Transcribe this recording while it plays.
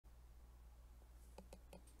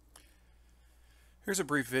Here's a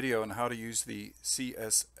brief video on how to use the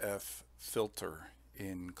CSF filter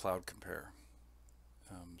in CloudCompare.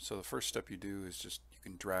 So the first step you do is you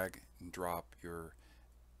can drag and drop your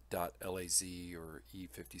 .laz or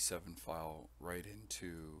E57 file right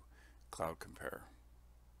into CloudCompare.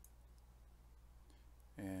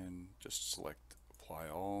 And just select Apply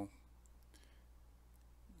All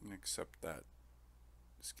and accept that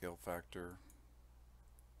scale factor.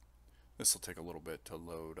 This will take a little bit to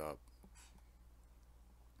load up.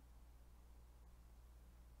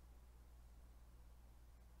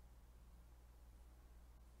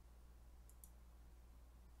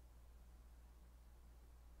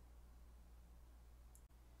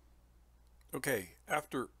 Okay,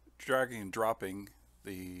 after dragging and dropping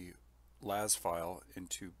the LAS file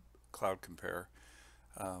into CloudCompare,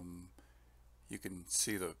 you can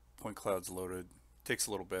see the point clouds loaded. It takes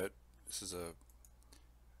a little bit. It's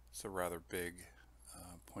a rather big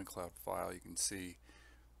point cloud file. You can see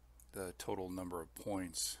the total number of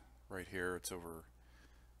points right here. It's over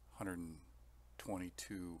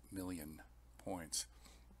 122 million points.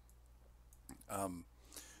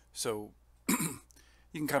 So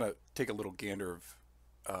you can kind of take a little gander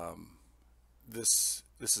of this.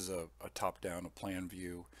 This is a top-down, a plan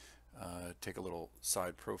view. Take a little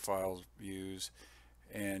side profile views,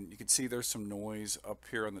 and you can see there's some noise up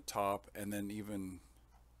here on the top, and then even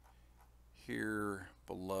here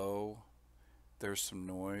below there's some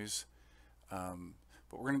noise. But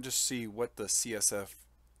we're going to just see what the CSF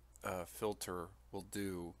filter will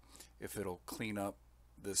do, if it'll clean up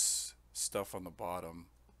this stuff on the bottom.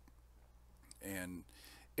 And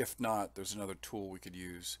if not, there's another tool we could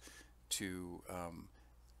use to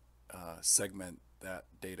segment that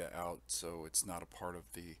data out so it's not a part of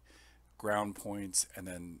the ground points, and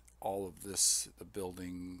then all of this, the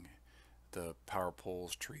building, the power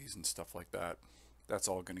poles, trees, and stuff like that, that's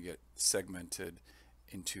all going to get segmented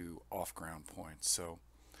into off-ground points. So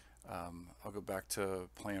I'll go back to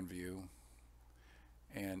plan view,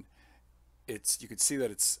 and you can see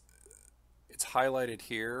that it's highlighted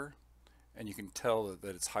here, and you can tell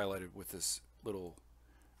that it's highlighted with this little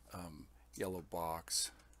yellow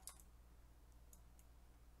box.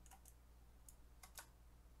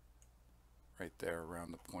 Right there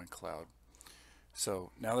around the point cloud.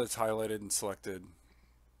 So now that it's highlighted and selected,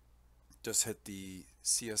 just hit the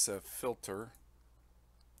CSF filter,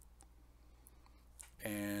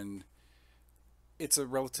 and it's a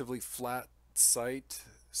relatively flat site,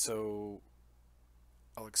 so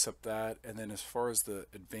I'll accept that. And then as far as the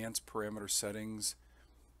advanced parameter settings,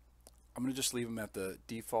 I'm going to just leave them at the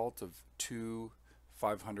default of 2,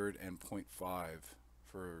 500, and 0.5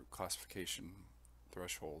 for classification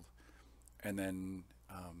threshold. And then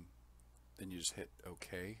you just hit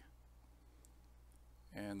OK.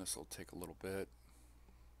 And this will take a little bit.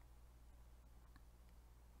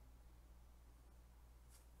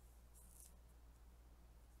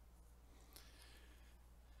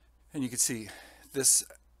 And you can see this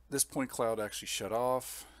point cloud actually shut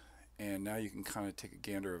off, and now you can kind of take a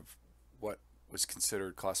gander of what was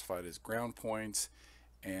considered classified as ground points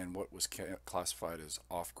and what was classified as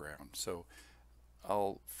off ground. So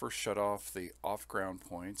I'll first shut off the off ground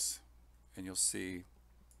points, and you'll see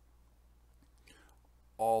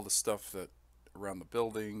all the stuff that around the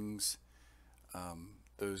buildings,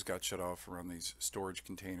 those got shut off around these storage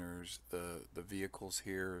containers. The vehicles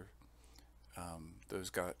here,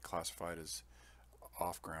 those got classified as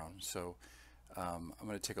off ground. So I'm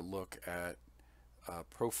going to take a look at a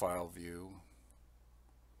profile view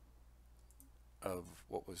of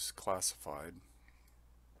what was classified,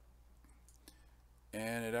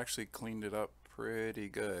 and it actually cleaned it up pretty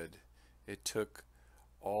good. It took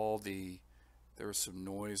there was some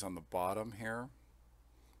noise on the bottom here,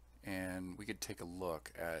 and we could take a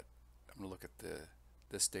look at, I'm going to look at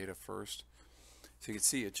this data first. So you can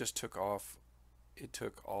see it just took off, it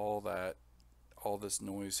took all this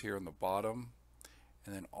noise here on the bottom,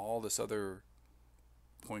 and then all this other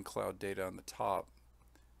point cloud data on the top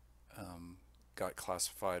got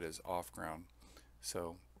classified as off ground.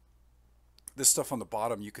 So this stuff on the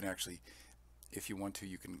bottom, you can actually, if you want to,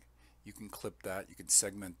 you can clip that, you can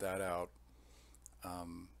segment that out.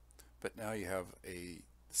 But now you have a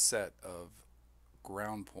set of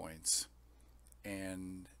ground points,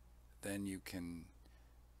 and then you can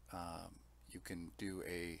do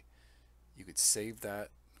you could save that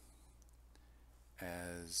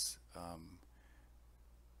as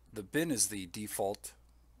the bin is the default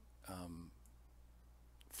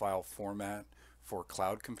file format for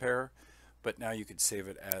CloudCompare, but now you could save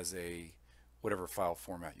it as whatever file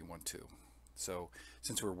format you want to. So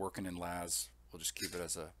since we're working in LAS, we'll just keep it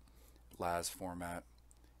as a LAS format,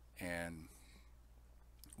 and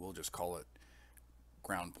We'll just call it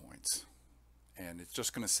ground points. And it's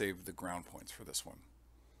just going to save the ground points for this one.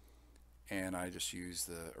 And I just use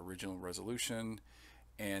the original resolution,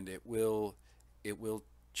 and it will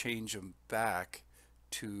change them back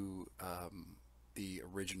to the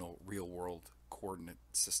original real world coordinate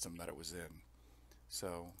system that it was in.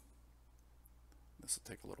 So this will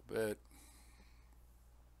take a little bit.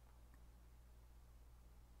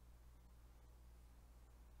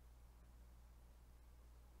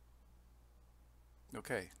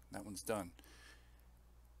 Okay, that one's done.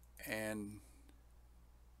 And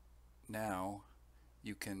now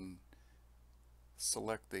you can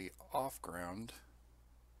select the off ground,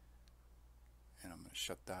 and I'm going to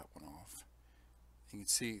shut that one off. You can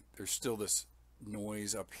see there's still this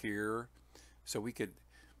noise up here, so we could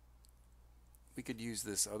use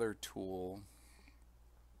this other tool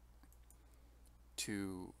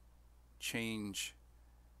to change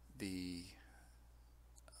the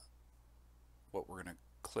what we're going to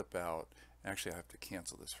clip out. Actually, I have to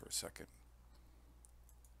cancel this for a second.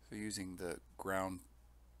 So using the ground,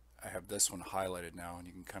 I have this one highlighted now, and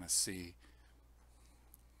you can kind of see,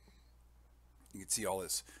 you can see all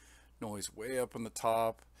this noise way up on the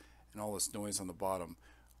top and all this noise on the bottom.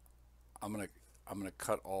 I'm gonna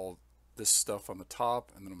cut all this stuff on the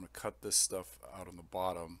top, and then I'm gonna cut this stuff out on the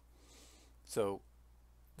bottom. So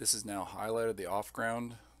this is now highlighted, the off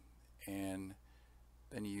ground, and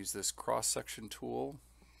then you use this cross section tool,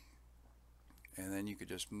 and then you could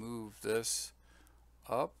just move this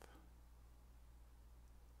up,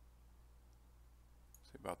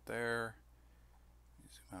 see about there.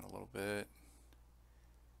 Zoom out a little bit,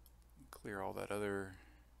 clear all that other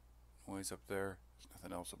noise up there. There's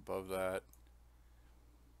nothing else above that.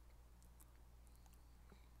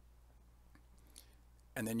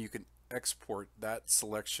 And then you can export that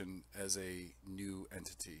selection as a new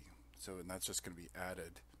entity. So, and that's just going to be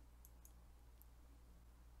added.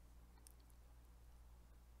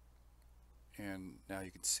 And now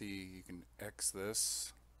you can see, you can X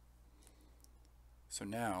this. So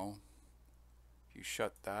now, if you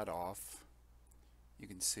shut that off, you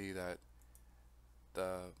can see that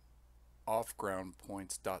the off ground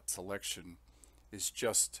points dot selection is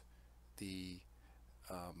just the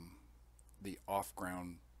off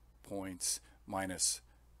ground points minus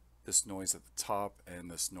this noise at the top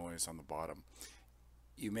and this noise on the bottom.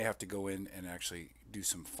 You may have to go in and actually do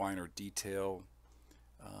some finer detail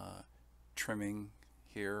trimming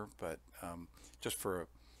here, but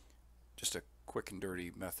just a quick and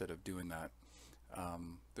dirty method of doing that.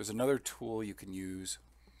 There's another tool you can use,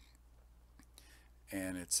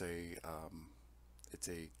 and it's a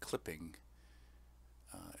clipping.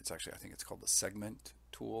 It's actually, I think it's called the segment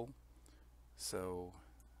tool. So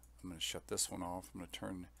I'm going to shut this one off. I'm going to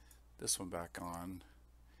turn this one back on,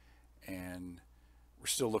 and we're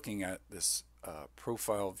still looking at this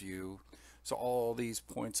profile view. So all these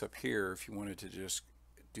points up here, if you wanted to just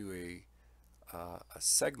do a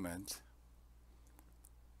segment,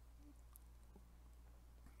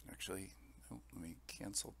 actually, no, let me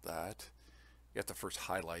cancel that. You have to first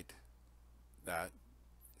highlight that.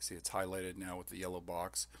 See, it's highlighted now with the yellow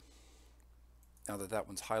box. Now that that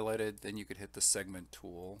one's highlighted, then you could hit the segment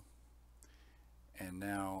tool, and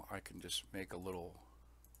now I can just make a little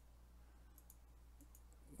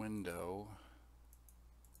window.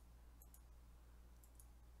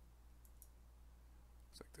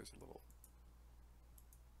 Looks like there's a little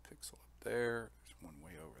pixel up there. There's one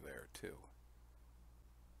way over there too.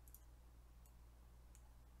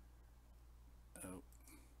 Oh,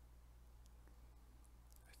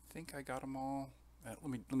 I think I got them all. Let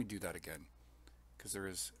me do that again, because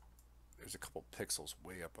there's a couple pixels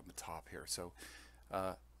way up on the top here. So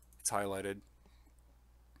it's highlighted.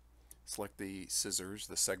 Select the scissors,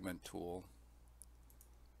 the segment tool,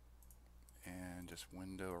 and just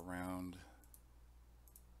window around.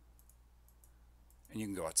 And you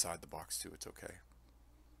can go outside the box too, it's okay.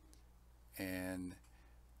 And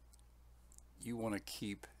you want to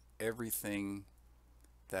keep everything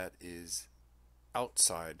that is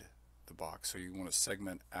outside the box. So you want to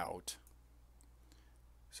segment out.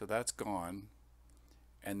 So that's gone.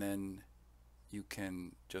 And then you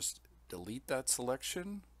can just delete that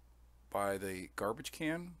selection by the garbage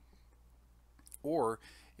can. Or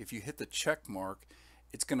if you hit the check mark,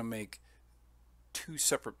 it's going to make two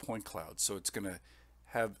separate point clouds. So it's going to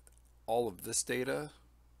have all of this data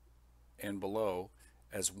and below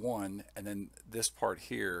as one, and then this part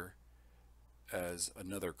here as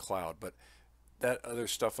another cloud. But that other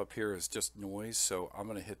stuff up here is just noise, so I'm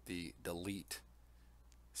going to hit the delete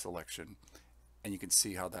selection, and you can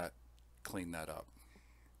see how that cleaned that up.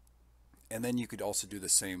 And then you could also do the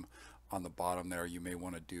same on the bottom there, you may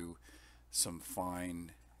want to do some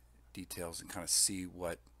fine details and kind of see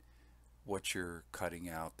what you're cutting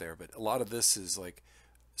out there. But a lot of this is like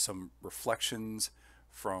some reflections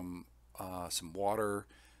from some water.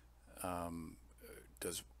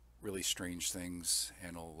 Does really strange things,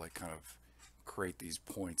 and will like kind of create these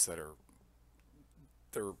points that are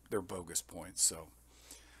they're bogus points. So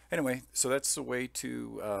anyway, so that's the way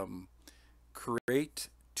to create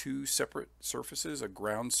two separate surfaces: a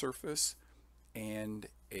ground surface and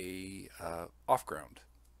a off-ground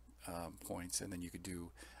points, and then you could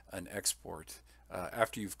do an export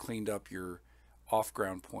after you've cleaned up your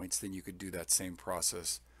off-ground points. Then you could do that same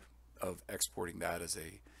process of exporting that as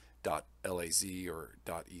a .laz or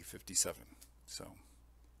 .e57. So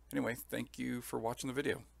anyway, thank you for watching the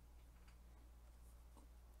video.